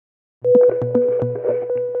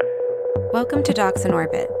Welcome to Docs in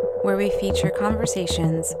Orbit, where we feature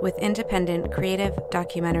conversations with independent creative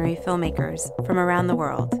documentary filmmakers from around the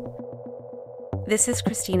world. This is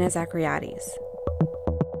Christina Zachariadis.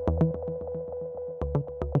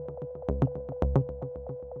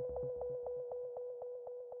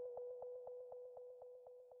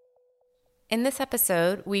 In this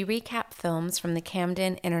episode, we recap films from the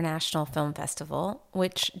Camden International Film Festival,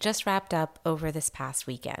 which just wrapped up over this past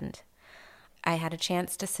weekend. I had a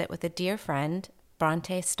chance to sit with a dear friend,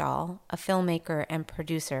 Bronte Stahl, a filmmaker and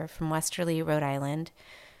producer from Westerly, Rhode Island,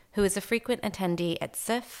 who is a frequent attendee at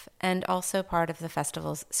SIFF and also part of the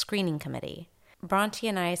festival's screening committee. Bronte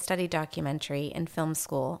and I studied documentary in film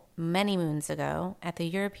school many moons ago at the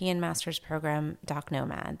European Master's Program Doc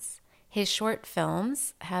Nomads. His short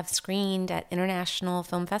films have screened at international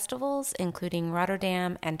film festivals, including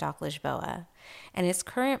Rotterdam and Doc Lisboa, and his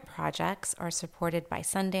current projects are supported by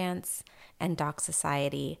Sundance and Doc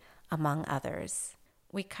Society, among others.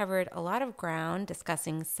 We covered a lot of ground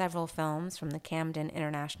discussing several films from the Camden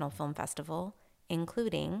International Film Festival,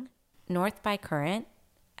 including North by Current,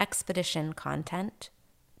 Expedition Content,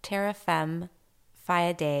 Terra Femme,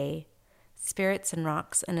 Faya Day, Spirits and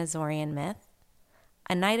Rocks, an Azorian Myth,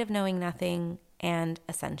 A Night of Knowing Nothing, and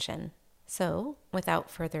Ascension. So, without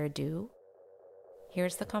further ado,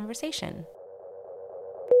 here's the conversation.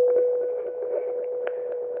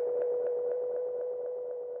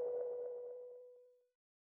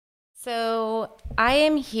 So, I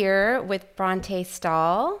am here with Bronte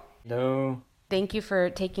Stahl. Hello. Thank you for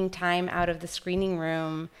taking time out of the screening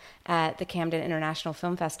room at the Camden International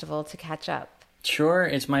Film Festival to catch up. Sure,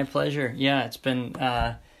 it's my pleasure. Yeah, it's been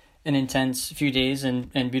an intense few days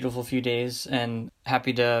and beautiful few days, and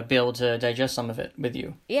happy to be able to digest some of it with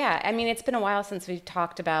you. Yeah, I mean, it's been a while since we've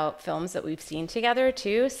talked about films that we've seen together,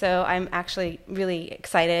 too, so I'm actually really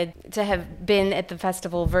excited to have been at the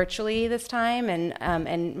festival virtually this time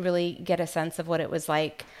and really get a sense of what it was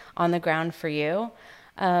like on the ground for you.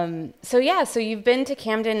 So you've been to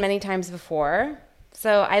Camden many times before,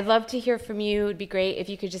 so I'd love to hear from you. It'd be great if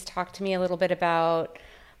you could just talk to me a little bit about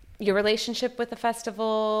your relationship with the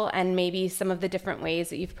festival and maybe some of the different ways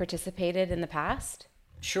that you've participated in the past.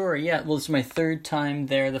 Sure, yeah. Well, it's my third time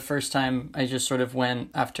there. The first time I just sort of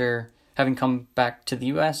went after having come back to the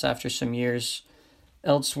U.S. after some years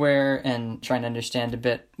elsewhere and trying to understand a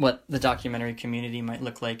bit what the documentary community might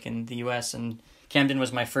look like in the U.S. And Camden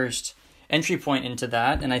was my first entry point into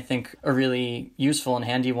that, and I think a really useful and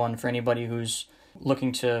handy one for anybody who's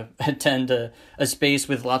looking to attend a space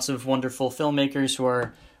with lots of wonderful filmmakers who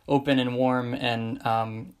are open and warm and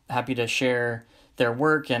happy to share their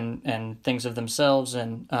work and things of themselves.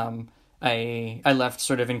 And I left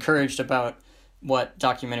sort of encouraged about what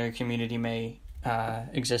documentary community may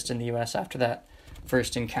exist in the U.S. after that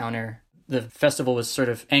first encounter. The festival was sort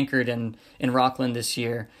of anchored in Rockland this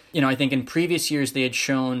year. You know, I think in previous years they had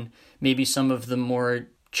shown maybe some of the more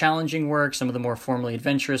challenging work, some of the more formally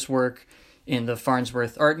adventurous work in the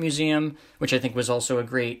Farnsworth Art Museum, which I think was also a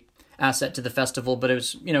great asset to the festival, but it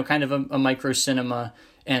was, you know, kind of a micro cinema,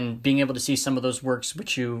 and being able to see some of those works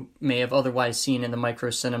which you may have otherwise seen in the micro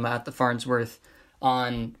cinema at the Farnsworth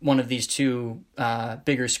on one of these two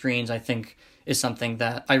bigger screens, I think is something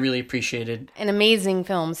that I really appreciated. And amazing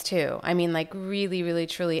films too. I mean, like really, really,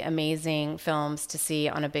 truly amazing films to see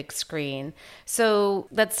on a big screen. So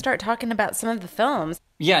let's start talking about some of the films.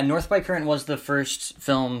 Yeah, North by Current was the first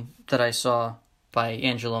film that I saw by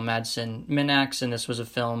Angelo Madsen Minax, and this was a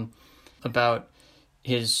film about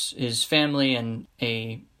his family and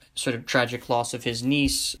a sort of tragic loss of his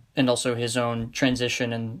niece, and also his own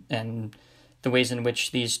transition and the ways in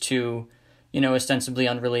which these two, you know, ostensibly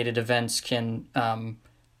unrelated events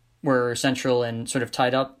were central and sort of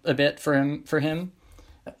tied up a bit for him.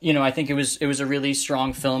 You know, I think it was a really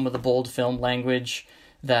strong film with a bold film language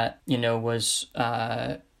that, you know, was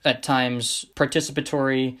at times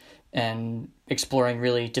participatory and exploring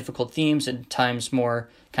really difficult themes, at times more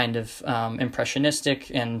kind of impressionistic,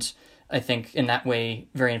 and I think in that way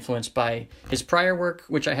very influenced by his prior work,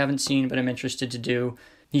 which I haven't seen but I'm interested to do.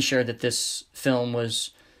 He shared that this film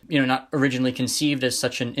was, you know, not originally conceived as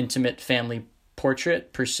such an intimate family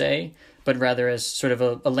portrait per se, but rather as sort of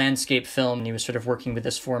a landscape film. And he was sort of working with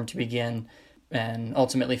this form to begin, and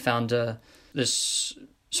ultimately found this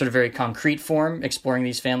sort of very concrete form, exploring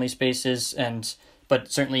these family spaces, but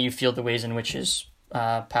certainly you feel the ways in which his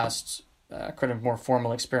past kind of more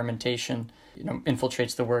formal experimentation, you know,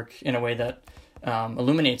 infiltrates the work in a way that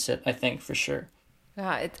illuminates it, I think, for sure.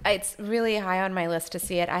 Yeah, it's really high on my list to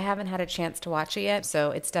see it. I haven't had a chance to watch it yet,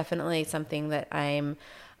 so it's definitely something that I'm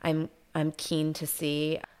keen to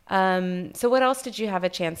see. So what else did you have a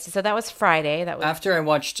chance to? So that was Friday. That was After I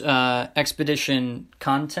watched Expedition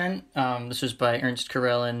Content, this was by Ernst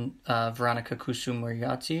Carell and Veronica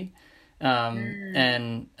Kusumuriati.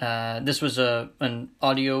 And this was an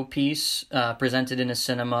audio piece presented in a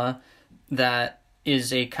cinema that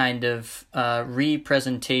is a kind of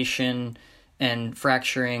representation and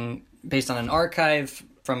fracturing based on an archive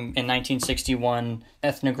from in 1961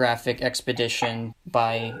 ethnographic expedition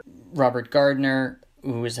by Robert Gardner,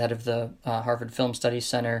 who is head of the Harvard Film Studies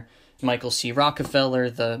Center, Michael C.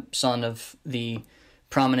 Rockefeller, the son of the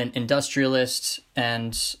prominent industrialist,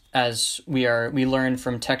 and as we learn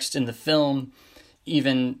from text in the film,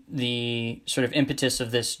 even the sort of impetus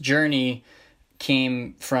of this journey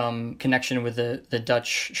came from connection with the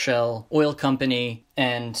Dutch Shell oil company.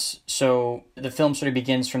 And so the film sort of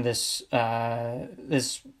begins from this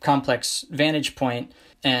this complex vantage point,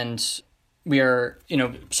 and we are,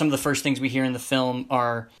 some of the first things we hear in the film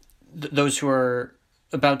are those who are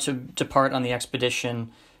about to depart on the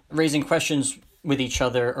expedition raising questions with each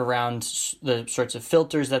other around the sorts of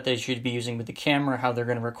filters that they should be using with the camera, how they're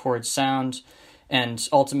going to record sound, and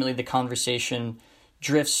ultimately the conversation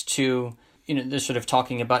drifts to, they're sort of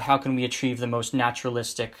talking about how can we achieve the most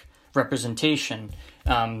naturalistic representation.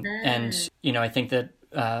 And, I think that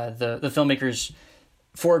the filmmakers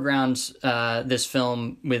foreground this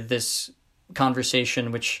film with this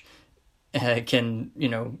conversation, which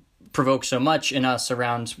can, provoke so much in us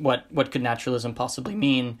around what could naturalism possibly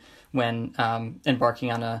mean when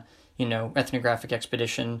embarking on a ethnographic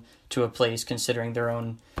expedition to a place, considering their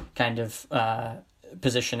own kind of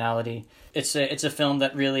positionality. It's a film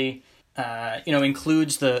that really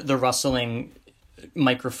includes the rustling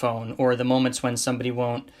microphone, or the moments when somebody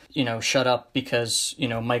won't shut up because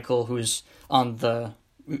Michael, who's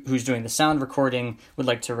doing the sound recording, would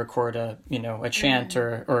like to record a chant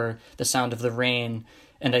or the sound of the rain.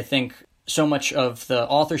 And I think so much of the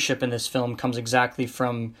authorship in this film comes exactly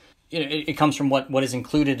from, it comes from what is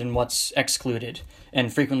included and what's excluded.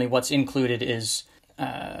 And frequently what's included is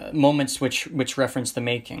moments which reference the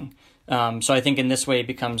making. So I think in this way it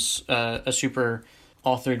becomes a super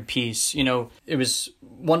authored piece. It was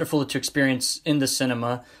wonderful to experience in the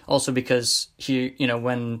cinema, also because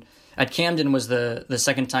when at Camden was the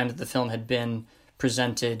second time that the film had been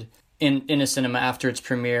presented in a cinema after its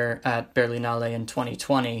premiere at Berlinale in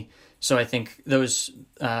 2020. So I think those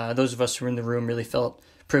of us who were in the room really felt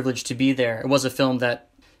privileged to be there. It was a film that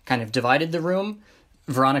kind of divided the room.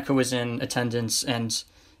 Veronica was in attendance, and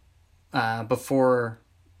before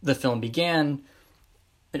the film began,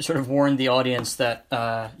 it sort of warned the audience that,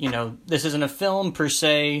 this isn't a film per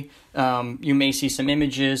se. You may see some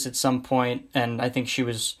images at some point, and I think she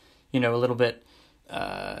was, a little bit,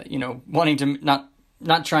 wanting to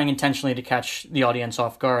not trying intentionally to catch the audience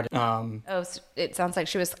off guard. So it sounds like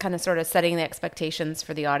she was kind of sort of setting the expectations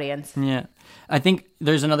for the audience. Yeah. I think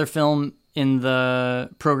there's another film in the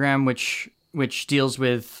program which deals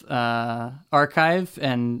with archive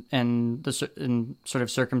and sort of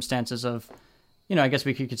circumstances of, I guess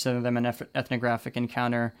we could consider them an ethnographic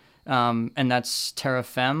encounter. And that's Terra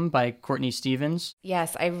Femme by Courtney Stevens.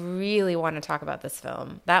 Yes, I really want to talk about this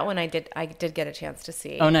film. That one I did get a chance to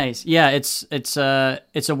see. Oh, nice. Yeah, it's a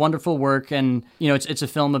wonderful work, and it's a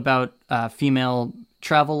film about female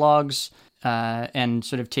travelogues, and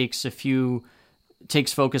sort of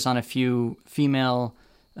takes focus on a few female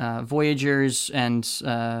voyagers and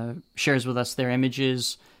shares with us their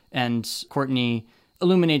images, and Courtney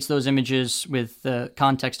illuminates those images with the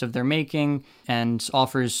context of their making and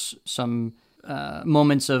offers some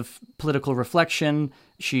moments of political reflection.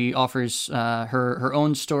 She offers her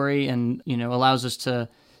own story and, allows us to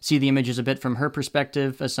see the images a bit from her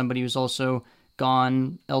perspective as somebody who's also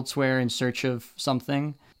gone elsewhere in search of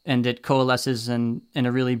something. And it coalesces in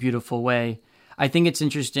a really beautiful way. I think it's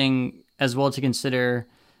interesting as well to consider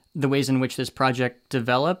the ways in which this project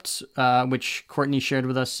developed, which Courtney shared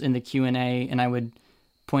with us in the Q&A, and I would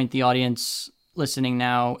point the audience listening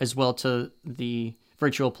now as well to the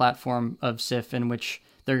virtual platform of SIF, in which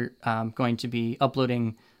they're going to be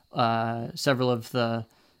uploading several of the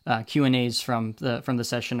Q&As from the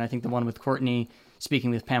session. I think the one with Courtney speaking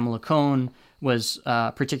with Pamela Cohn was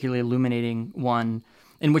a particularly illuminating one,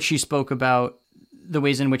 in which she spoke about the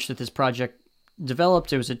ways in which that this project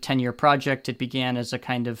developed. It was a 10-year project. It began as a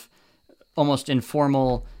kind of almost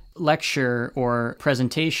informal lecture or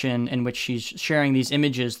presentation in which she's sharing these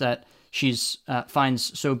images that she's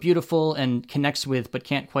finds so beautiful and connects with, but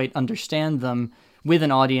can't quite understand them, with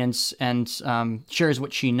an audience, and shares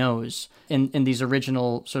what she knows in these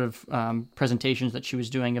original sort of presentations that she was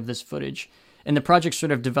doing of this footage. And the project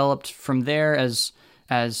sort of developed from there as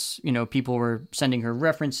as, people were sending her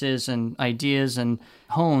references and ideas and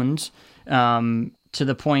honed to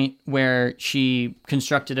the point where she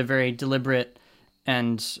constructed a very deliberate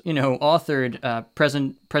and, authored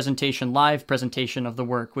live presentation of the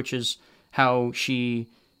work, which is how she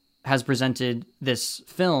has presented this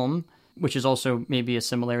film, which is also maybe a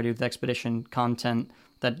similarity with Expedition content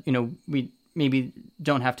that, we maybe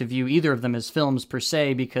don't have to view either of them as films per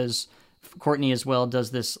se, because Courtney as well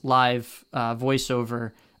does this live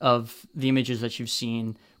voiceover of the images that you've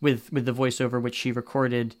seen with the voiceover, which she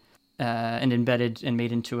recorded and embedded and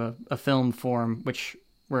made into a film form, which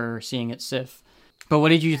we're seeing at SIFF. But what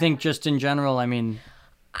did you think just in general? I mean,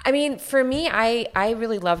 for me, I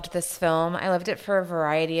really loved this film. I loved it for a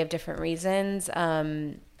variety of different reasons.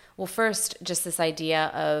 Well, first, just this idea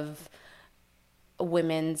of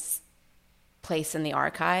women's place in the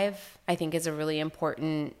archive, I think, is a really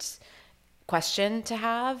important question to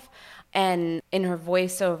have. And in her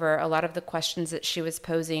voiceover, a lot of the questions that she was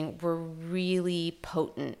posing were really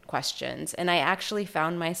potent questions. And I actually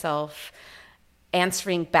found myself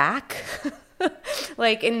answering back,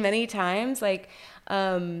 like in many times,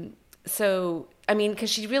 because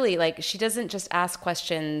she really, she doesn't just ask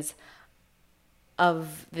questions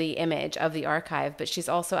of the image of the archive, but she's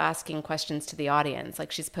also asking questions to the audience.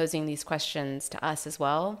 Like, she's posing these questions to us as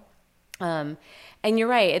well. And you're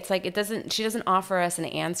right. It's like, she doesn't offer us an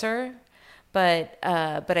answer, but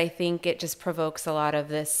I think it just provokes a lot of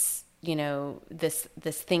this,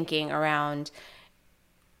 this thinking around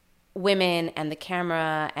women and the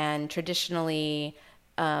camera, and traditionally,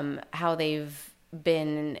 how they've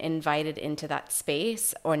been invited into that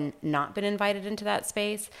space or not been invited into that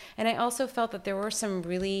space. And I also felt that there were some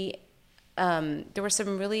really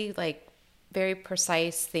very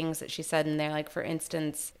precise things that she said in there. Like, for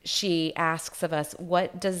instance, she asks of us,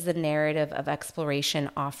 what does the narrative of exploration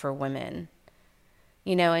offer women?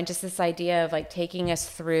 And just this idea of taking us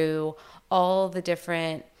through all the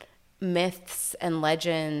different myths and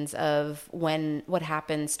legends of what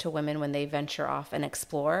happens to women when they venture off and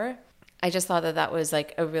explore. I just thought that was a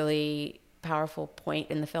really powerful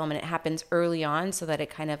point in the film, and it happens early on so that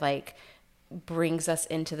it kind of brings us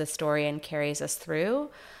into the story and carries us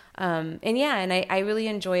through. And I really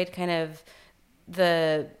enjoyed kind of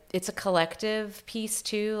it's a collective piece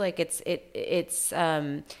too. It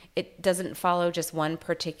doesn't follow just one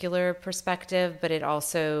particular perspective, but it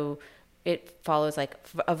follows a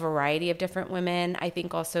variety of different women. I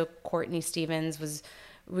think also Courtney Stevens was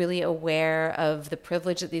really aware of the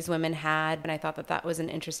privilege that these women had, and I thought that was an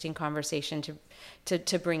interesting conversation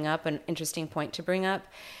to bring up, an interesting point to bring up.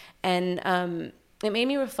 And it made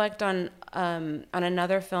me reflect on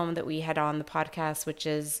another film that we had on the podcast, which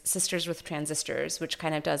is Sisters with Transistors, which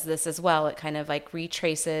kind of does this as well. It kind of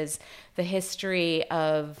retraces the history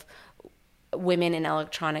of women in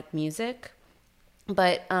electronic music.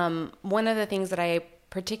 But one of the things that I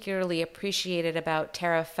particularly appreciated about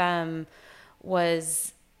Terra Femme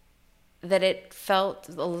was that it felt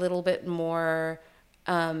a little bit more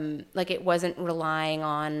like it wasn't relying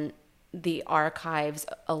on the archives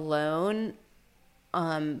alone,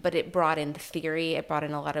 but it brought in theory. It brought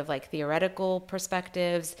in a lot of theoretical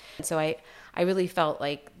perspectives. So I really felt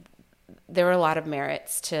like there were a lot of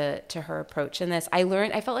merits to her approach in this. I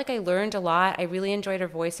felt like I learned a lot. I really enjoyed her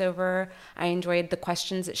voiceover. I enjoyed the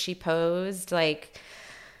questions that she posed. I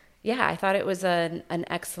thought it was an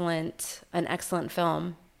excellent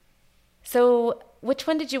film. So which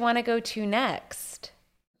one did you want to go to next?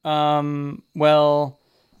 Well,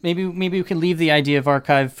 maybe we could leave the idea of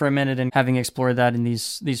archive for a minute, and having explored that in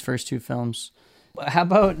these first two films. How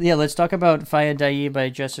about, let's talk about Faya Dai by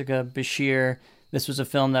Jessica Bashir. This was a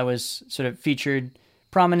film that was sort of featured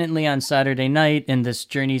prominently on Saturday night in this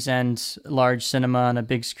Journey's End large cinema on a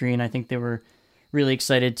big screen. I think they were really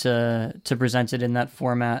excited to present it in that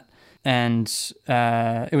format. And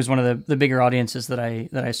it was one of the bigger audiences that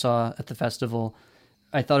I saw at the festival.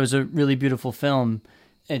 I thought it was a really beautiful film.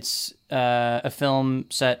 It's a film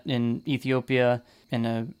set in Ethiopia,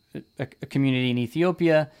 in a community in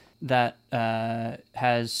Ethiopia that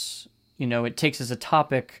has, it takes as a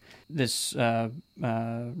topic this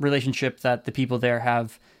relationship that the people there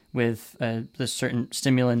have with this certain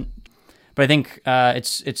stimulant. But I think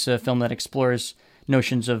it's a film that explores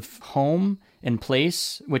notions of home and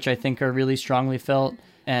place, which I think are really strongly felt,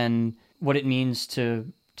 and what it means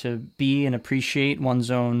to be and appreciate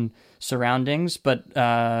one's own surroundings, but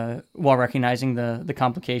while recognizing the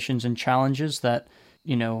complications and challenges that,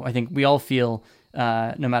 I think we all feel,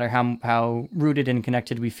 no matter how rooted and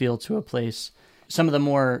connected we feel to a place. Some of the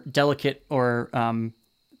more delicate or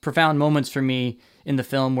profound moments for me in the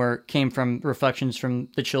film came from reflections from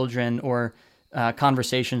the children, or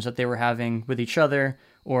conversations that they were having with each other,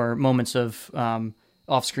 or moments of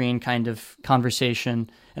off-screen kind of conversation.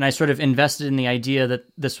 And I sort of invested in the idea that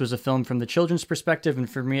this was a film from the children's perspective, and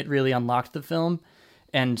for me it really unlocked the film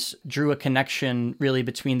and drew a connection really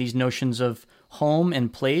between these notions of home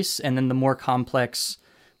and place, and then the more complex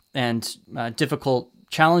and difficult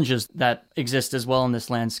challenges that exist as well in this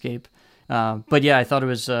landscape. But yeah, I thought it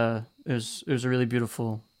was a really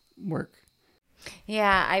beautiful work.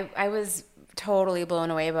 Yeah, I was totally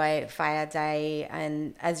blown away by Fayadai,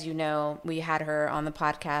 and as you know, we had her on the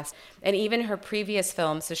podcast, and even her previous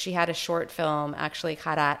film. So she had a short film, actually,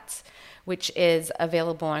 Kharat, which is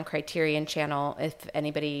available on Criterion Channel if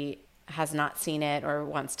anybody has not seen it or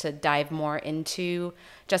wants to dive more into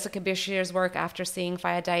Jessica Bashir's work after seeing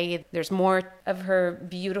Fayadai. There's more of her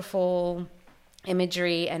beautiful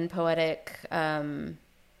imagery and poetic. I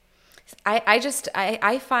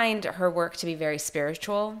find her work to be very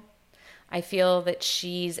spiritual. I feel that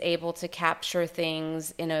she's able to capture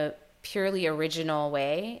things in a purely original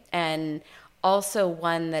way, and also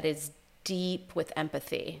one that is deep with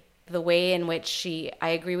empathy. The way in which I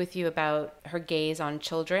agree with you about her gaze on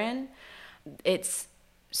children. It's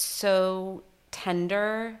so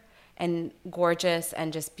tender and gorgeous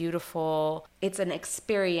and just beautiful. It's an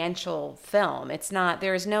experiential film. It's not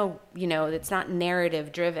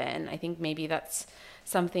narrative driven. I think maybe that's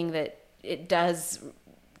something that it does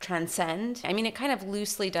transcend. I mean, it kind of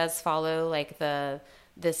loosely does follow like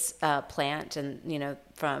this plant, and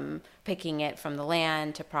from picking it from the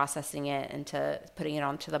land to processing it and to putting it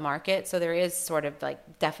onto the market. So there is sort of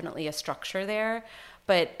like definitely a structure there,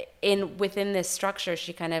 but within this structure,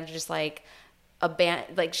 she kind of just like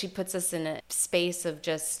she puts us in a space of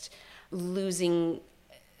just losing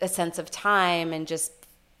a sense of time and just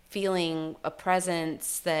feeling a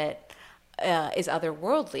presence that is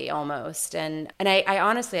otherworldly almost. And I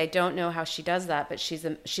honestly, I don't know how she does that, but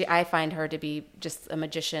I find her to be just a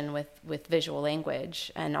magician with visual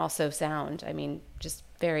language and also sound. I mean, just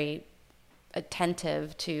very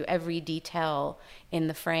attentive to every detail in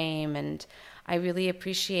the frame. And I really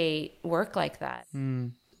appreciate work like that.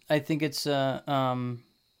 I think it's a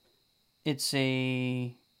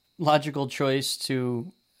logical choice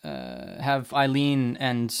to have Eileen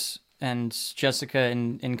and Jessica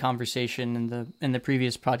in conversation in the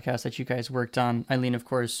previous podcast that you guys worked on. Eileen, of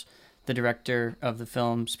course, the director of the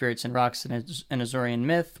film Spirits and Rocks and an Azorian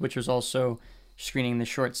Myth, which was also screening the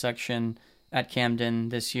short section at Camden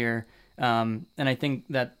this year. And I think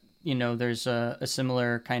that there's a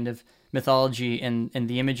similar kind of mythology in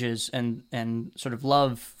the images and sort of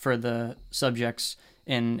love for the subjects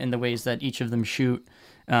in the ways that each of them shoot.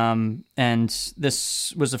 And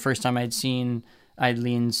this was the first time I'd seen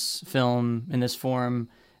Eileen's film in this form,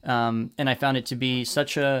 and I found it to be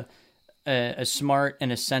such a smart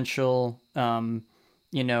and essential,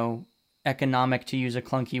 economic, to use a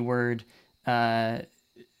clunky word,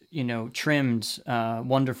 trimmed,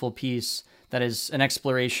 wonderful piece that is an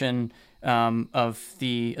exploration of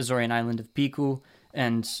the Azorian island of Piku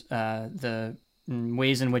and the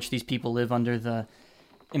ways in which these people live under the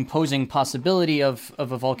imposing possibility of a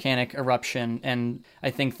volcanic eruption. And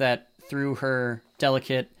I think that through her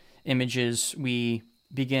delicate images, we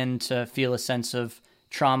begin to feel a sense of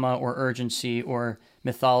trauma or urgency or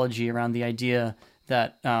mythology around the idea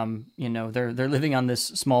that they're living on this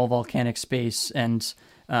small volcanic space and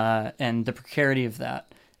the precarity of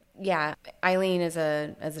that. Yeah, Eileen is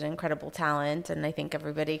an incredible talent, and I think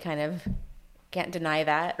everybody kind of can't deny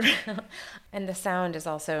that. And the sound is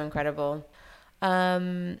also incredible.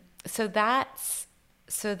 So that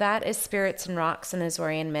is Spirits and Rocks, an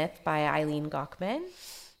Azorian Myth by Eileen Gauckman.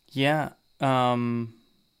 Yeah.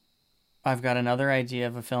 I've got another idea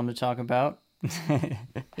of a film to talk about.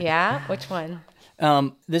 Yeah? Which one?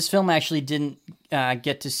 This film I actually didn't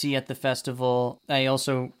get to see at the festival. I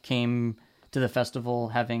also came to the festival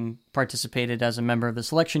having participated as a member of the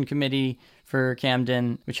selection committee for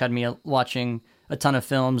Camden, which had me watching a ton of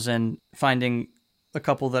films and finding a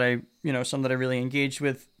couple that some that I really engaged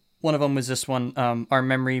with. One of them was this one, Our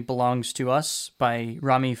Memory Belongs to Us by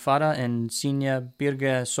Rami Farah and Sinja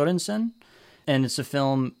Birge Sorensen. And it's a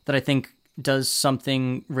film that I think does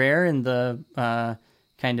something rare in the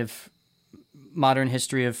kind of modern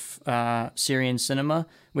history of Syrian cinema,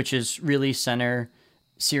 which is really center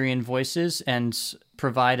Syrian voices and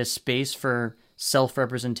provide a space for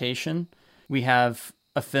self-representation. We have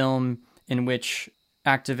a film in which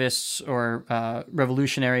activists or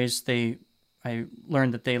revolutionaries, I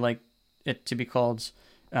learned that they like it to be called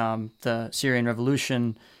the Syrian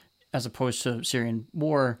Revolution as opposed to Syrian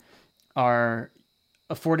War, are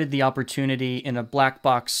afforded the opportunity in a black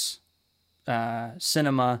box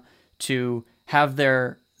cinema to have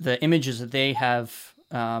the images that they have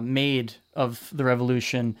made of the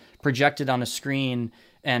revolution projected on a screen,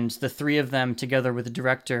 and the three of them together with the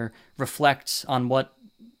director reflect on what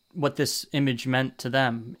this image meant to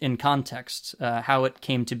them in context, how it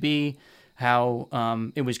came to be, how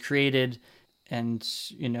it was created, and,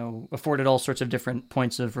 afforded all sorts of different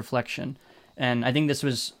points of reflection. And I think this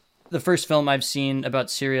was the first film I've seen about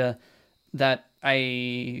Syria that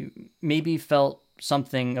I maybe felt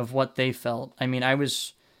something of what they felt. I mean, I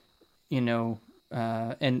was,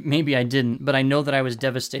 and maybe I didn't, but I know that I was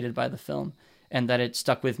devastated by the film, and that it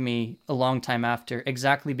stuck with me a long time after,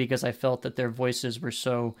 exactly because I felt that their voices were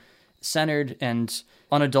so centered and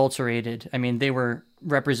unadulterated. I mean, they were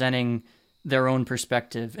representing their own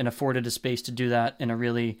perspective and afforded a space to do that in a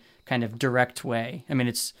really kind of direct way. I mean,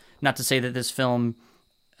 it's not to say that this film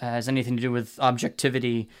has anything to do with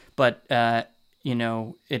objectivity, but,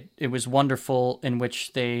 it was wonderful in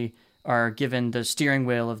which they are given the steering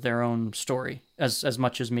wheel of their own story as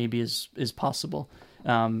much as maybe is possible.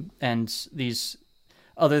 And these,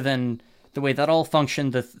 other than the way that all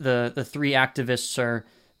functioned, the three activists are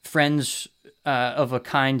friends of a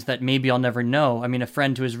kind that maybe I'll never know. I mean, a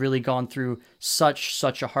friend who has really gone through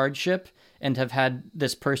such a hardship and have had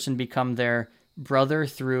this person become their brother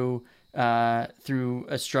through a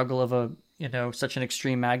struggle of such an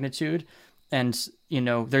extreme magnitude. And,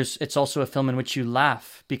 it's also a film in which you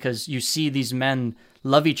laugh because you see these men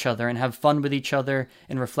love each other and have fun with each other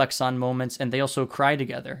and reflects on moments, and they also cry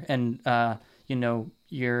together. And,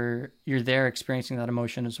 you're there experiencing that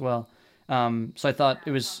emotion as well. So I thought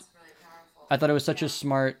it was such a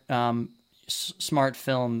smart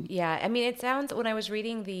film. Yeah, I mean, it sounds, when I was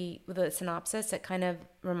reading the synopsis, it kind of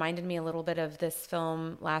reminded me a little bit of this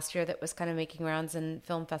film last year that was kind of making rounds in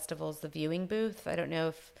film festivals, The Viewing Booth. I don't know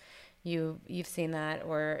if you've seen that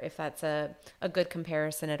or if that's a good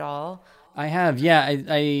comparison at all. I have, yeah.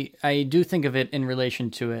 I do think of it in relation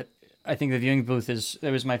to it. I think The Viewing Booth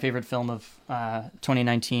was my favorite film of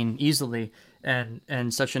 2019 easily,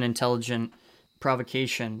 and such an intelligent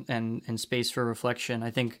provocation and space for reflection. I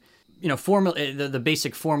think, formal, the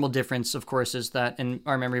basic formal difference, of course, is that in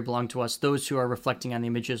Our Memory Belonged to Us, those who are reflecting on the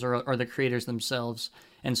images are the creators themselves.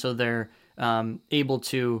 And so they're able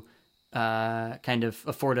to kind of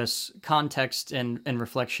afford us context and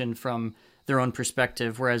reflection from their own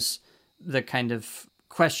perspective, whereas the kind of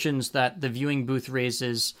questions that The Viewing Booth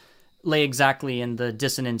raises lay exactly in the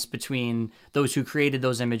dissonance between those who created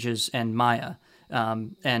those images and Maya.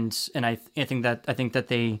 And I think that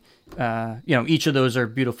they, each of those are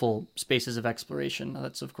beautiful spaces of exploration.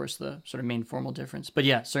 That's of course the sort of main formal difference. But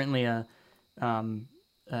yeah, certainly a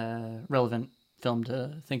relevant film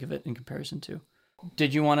to think of it in comparison to.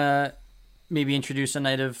 Did you want to maybe introduce A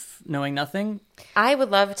Night of Knowing Nothing? I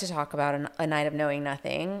would love to talk about A Night of Knowing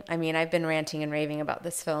Nothing. I mean, I've been ranting and raving about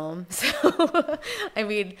this film. So, I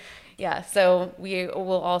mean, yeah. So we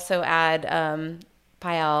will also add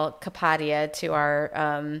Payal Kapadia to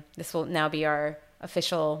our, this will now be our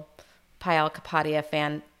official Payal Kapadia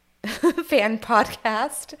fan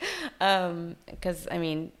podcast. Because, I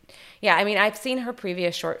mean, yeah, I mean, I've seen her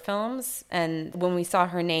previous short films, and when we saw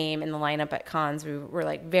her name in the lineup at Cannes, we were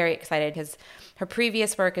like very excited because her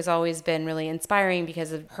previous work has always been really inspiring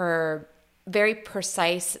because of her very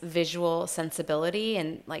precise visual sensibility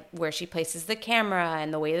and like where she places the camera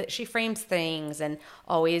and the way that she frames things, and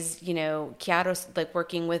always, Chiaro's like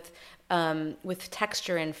working with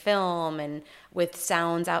texture in film and with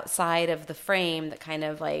sounds outside of the frame that kind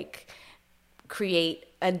of like create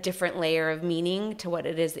a different layer of meaning to what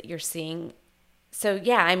it is that you're seeing. So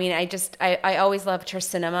yeah, I mean, I always loved her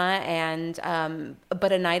cinema, and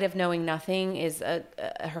but A Night of Knowing Nothing is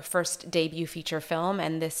her first debut feature film,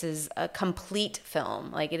 and this is a complete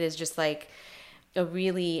film. Like, it is just like a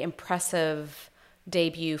really impressive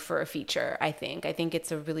debut for a feature. I think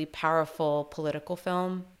it's a really powerful political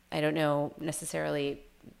film. I don't know necessarily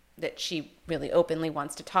that she really openly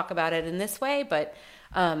wants to talk about it in this way, but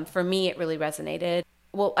for me, it really resonated.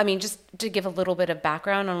 Well, I mean, just to give a little bit of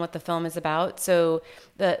background on what the film is about. So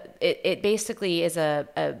it basically is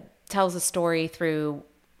tells a story through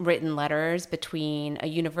written letters between a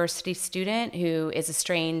university student who is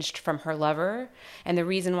estranged from her lover. And the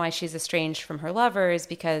reason why she's estranged from her lover is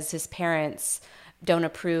because his parents don't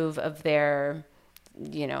approve of their,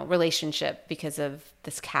 relationship because of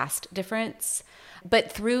this caste difference.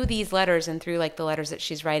 But through these letters and through like the letters that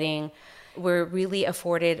she's writing, we're really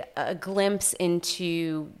afforded a glimpse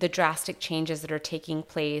into the drastic changes that are taking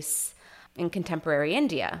place in contemporary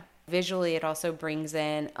India. Visually, it also brings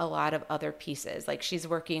in a lot of other pieces. Like she's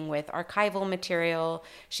working with archival material.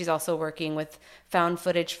 She's also working with found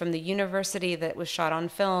footage from the university that was shot on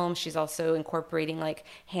film. She's also incorporating like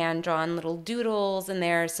hand-drawn little doodles in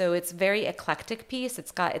there. So it's very eclectic piece.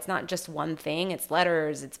 It's not just one thing. It's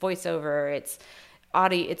letters, it's voiceover, it's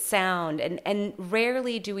audio, it's sound. And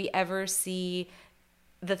rarely do we ever see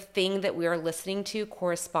the thing that we are listening to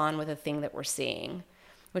correspond with the thing that we're seeing,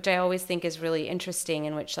 which I always think is really interesting,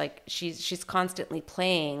 in which like she's constantly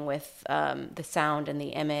playing with the sound and the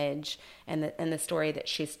image and the story that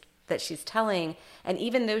she's telling. And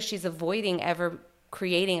even though she's avoiding ever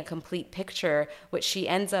creating a complete picture, what she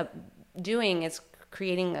ends up doing is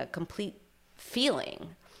creating a complete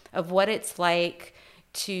feeling of what it's like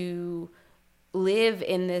to live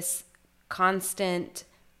in this constant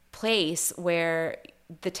place where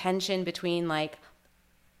the tension between like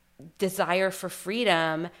desire for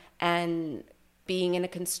freedom and being in a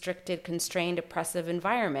constricted, constrained, oppressive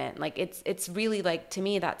environment. Like it's really like, to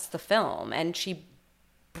me, that's the film. And she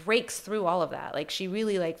breaks through all of that. Like she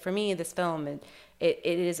really, like, for me, this film, it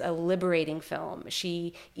is a liberating film.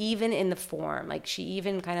 She, even in the form, like she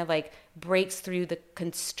even kind of like breaks through the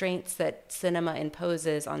constraints that cinema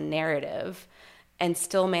imposes on narrative and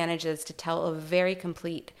still manages to tell a very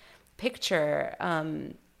complete picture.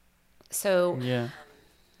 So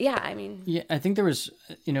yeah, I mean, yeah, I think there was,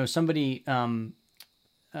 somebody had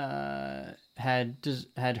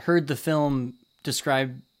heard the film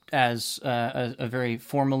described as a very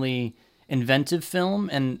formally inventive film,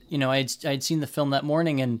 and I'd seen the film that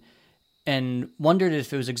morning and wondered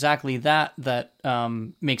if it was exactly that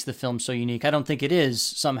makes the film so unique. I don't think it is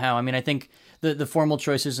somehow. I mean, I think the formal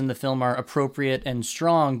choices in the film are appropriate and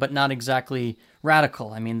strong, but not exactly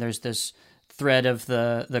radical. I mean, there's this thread of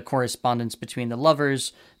the correspondence between the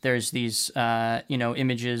lovers. There's these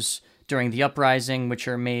images during the uprising, which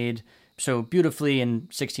are made so beautifully in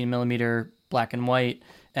 16 millimeter black and white,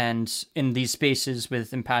 and in these spaces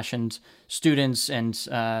with impassioned students and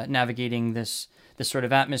navigating this sort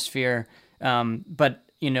of atmosphere. But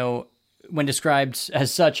when described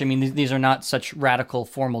as such, I mean, these are not such radical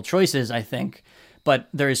formal choices, I think. But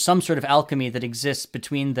there is some sort of alchemy that exists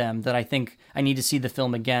between them that I think I need to see the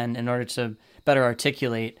film again in order to better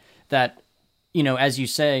articulate that, as you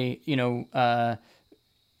say,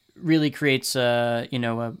 really creates a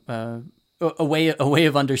way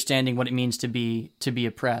of understanding what it means to be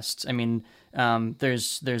oppressed. I mean,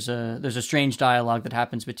 there's a strange dialogue that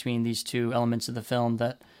happens between these two elements of the film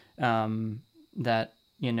that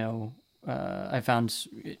I found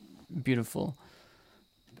beautiful.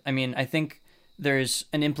 I mean, I think there's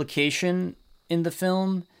an implication in the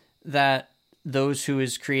film that those who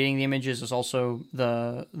is creating the images is also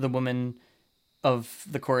the woman of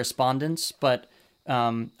the correspondence, but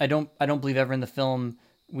I don't believe ever in the film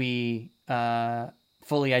we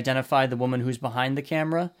fully identify the woman who's behind the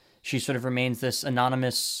camera. She sort of remains this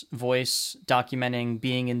anonymous voice documenting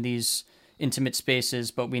being in these intimate spaces,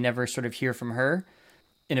 but we never sort of hear from her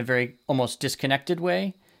in a very almost disconnected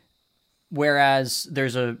way. Whereas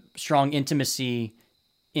there's a strong intimacy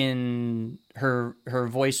in her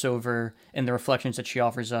voiceover and the reflections that she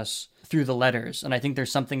offers us through the letters. And I think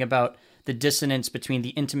there's something about the dissonance between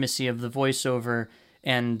the intimacy of the voiceover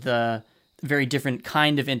and the very different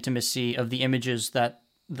kind of intimacy of the images that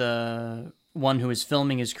the one who is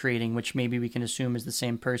filming is creating, which maybe we can assume is the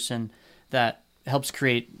same person, that helps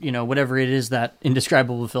create, whatever it is, that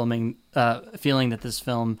indescribable feeling that this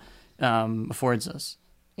film affords us.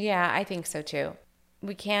 Yeah, I think so too.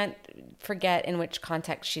 We can't forget in which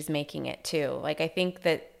context she's making it too. Like, I think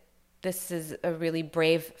that this is a really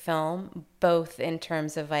brave film, both in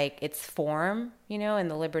terms of like its form, and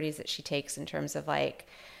the liberties that she takes in terms of like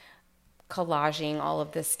collaging all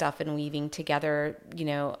of this stuff and weaving together,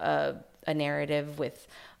 a narrative with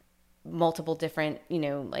multiple different,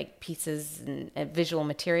 like pieces and visual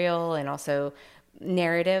material and also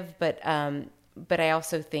narrative. But I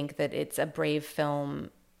also think that it's a brave film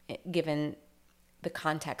given the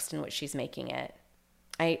context in which she's making it.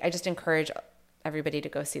 I just encourage everybody to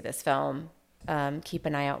go see this film. Keep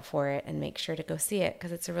an eye out for it and make sure to go see it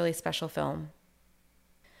because it's a really special film.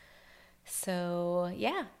 So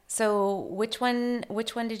yeah. So which one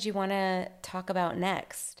did you want to talk about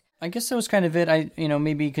next? I guess that was kind of it. I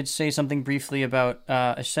maybe you could say something briefly about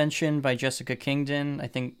Ascension by Jessica Kingdon. I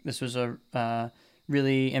think this was a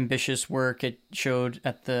really ambitious work. It showed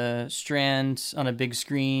at the Strand on a big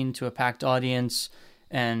screen to a packed audience,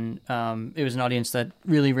 and it was an audience that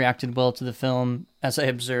really reacted well to the film. As I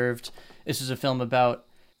observed, this is a film about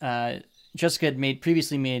Jessica had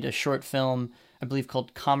previously made a short film, I believe,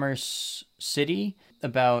 called Commerce City,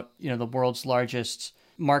 about the world's largest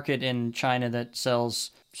market in China that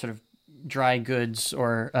sells sort of dry goods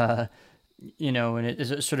or, and it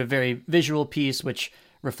is a sort of very visual piece which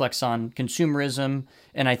reflects on consumerism.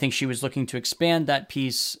 And I think she was looking to expand that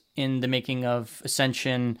piece in the making of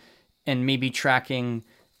Ascension and maybe tracking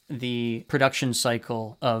the production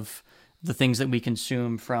cycle of the things that we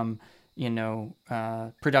consume from,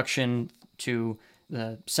 production to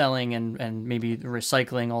the selling and maybe the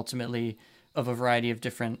recycling ultimately of a variety of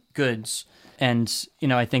different goods. And,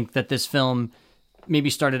 I think that this film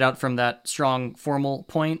maybe started out from that strong formal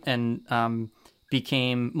point and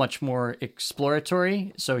became much more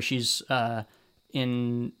exploratory. So she's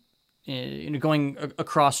going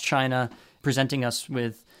across China, presenting us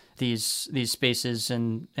with these spaces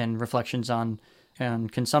and reflections on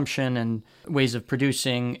consumption and ways of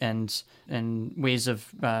producing and ways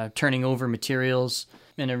of turning over materials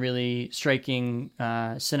in a really striking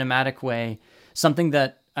cinematic way. Something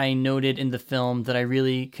that I noted in the film that I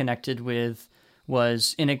really connected with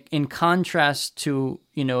was in contrast to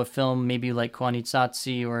a film maybe like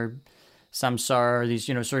Kwanizatsi or Samsara, or these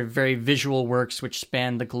sort of very visual works which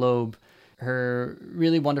span the globe. Her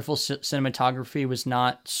really wonderful cinematography was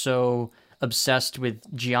not so obsessed with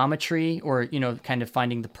geometry or kind of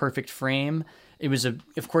finding the perfect frame. It was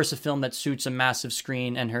of course a film that suits a massive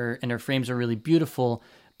screen, and her frames are really beautiful,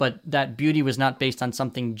 but that beauty was not based on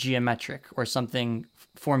something geometric or something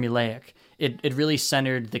formulaic. It really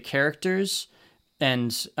centered the characters.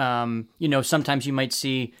 And, sometimes you might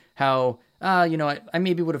see how, I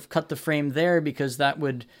maybe would have cut the frame there because that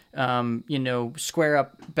would, square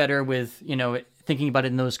up better with, thinking about it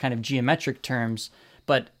in those kind of geometric terms.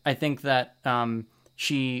 But I think that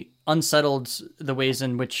she unsettled the ways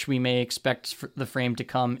in which we may expect the frame to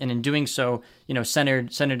come. And in doing so,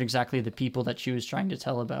 centered exactly the people that she was trying to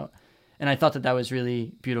tell about. And I thought that was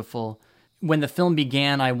really beautiful. When the film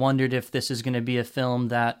began, I wondered if this is going to be a film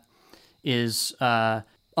that is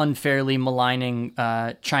unfairly maligning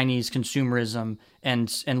Chinese consumerism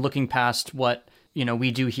and looking past what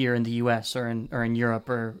we do here in the U.S. or in Europe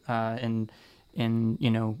or in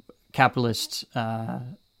capitalist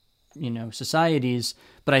societies.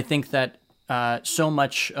 But I think that so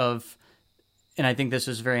much of, and I think this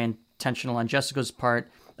was very intentional on Jessica's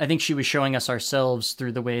part, I think she was showing us ourselves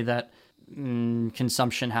through the way that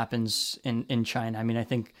consumption happens in China. I mean, I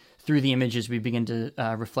think through the images, we begin to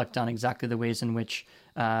reflect on exactly the ways in which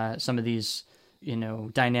some of these,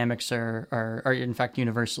 dynamics are in fact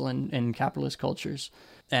universal in capitalist cultures.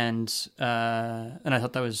 And I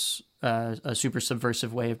thought that was a super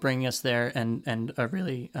subversive way of bringing us there, and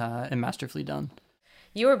really masterfully done.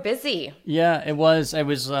 You were busy. Yeah, it was. It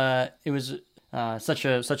was such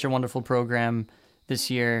a wonderful program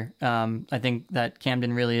this year. I think that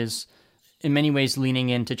Camden really is, in many ways, leaning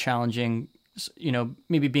into challenging.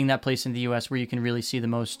 Maybe being that place in the U.S. where you can really see the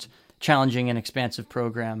most challenging and expansive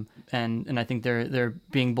program, and I think they're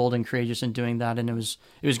being bold and courageous in doing that, and it was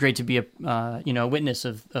great to be a witness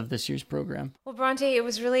of this year's program. Well, Bronte, it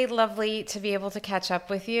was really lovely to be able to catch up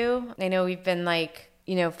with you. I know we've been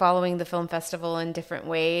following the film festival in different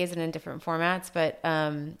ways and in different formats, but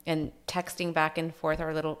and texting back and forth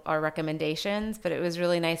our recommendations, but it was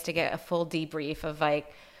really nice to get a full debrief of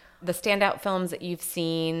the standout films that you've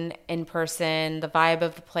seen in person, the vibe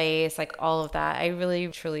of the place, all of that. I really,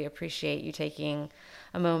 truly appreciate you taking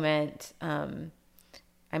a moment.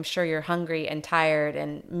 I'm sure you're hungry and tired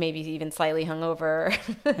and maybe even slightly hungover.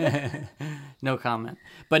 No comment.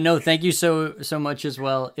 But no, thank you so much as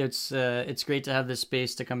well. It's great to have this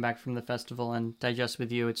space to come back from the festival and digest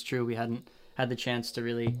with you. It's true, we hadn't had the chance to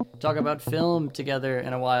really talk about film together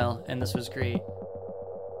in a while, and this was great.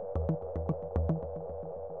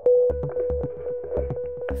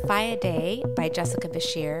 Faya Day by Jessica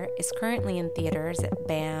Bashir is currently in theaters at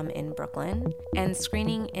BAM in Brooklyn and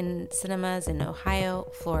screening in cinemas in Ohio,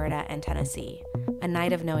 Florida, and Tennessee. A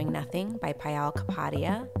Night of Knowing Nothing by Payal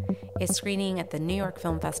Kapadia is screening at the New York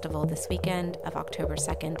Film Festival this weekend of October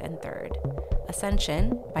 2nd and 3rd.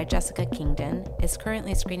 Ascension by Jessica Kingdon is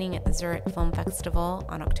currently screening at the Zurich Film Festival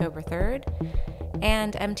on October 3rd,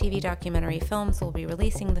 and MTV Documentary Films will be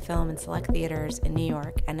releasing the film in select theaters in New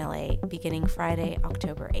York and LA beginning Friday,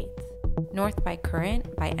 October 8th. North by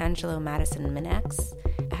Current by Angelo Madison Minax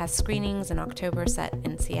has screenings in October set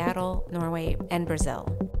in Seattle, Norway, and Brazil.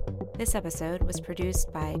 This episode was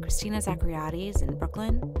produced by Christina Zachariades in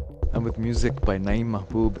Brooklyn and with music by Naeem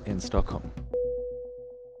Mahboub in Stockholm.